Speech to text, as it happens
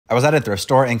I was at a thrift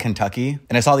store in Kentucky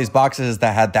and I saw these boxes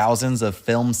that had thousands of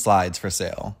film slides for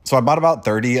sale. So I bought about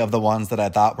 30 of the ones that I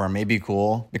thought were maybe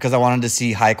cool because I wanted to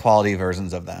see high quality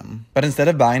versions of them. But instead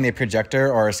of buying a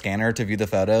projector or a scanner to view the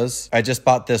photos, I just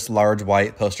bought this large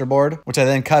white poster board, which I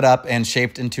then cut up and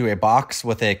shaped into a box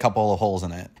with a couple of holes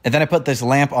in it. And then I put this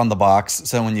lamp on the box,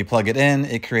 so when you plug it in,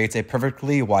 it creates a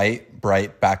perfectly white,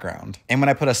 bright background. And when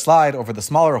I put a slide over the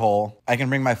smaller hole, I can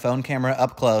bring my phone camera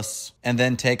up close and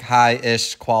then take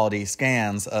high-ish quality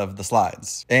scans of the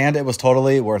slides. And it was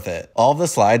totally worth it. All of the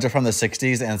slides are from the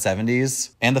 60s and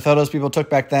 70s, and the photos people took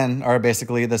back then are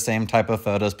basically the same type of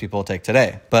photos people take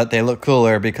today. But they look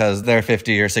cooler because they're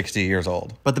 50 or 60 years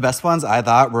old. But the best ones I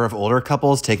thought were of older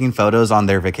couples taking photos on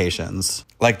their vacations.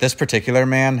 Like this particular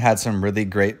man had some really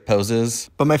great poses,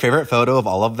 but my favorite photo of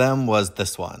all of them was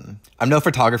this one. I'm no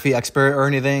photography expert or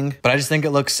anything, but I just think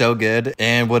it looks so good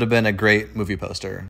and would have been a great movie poster.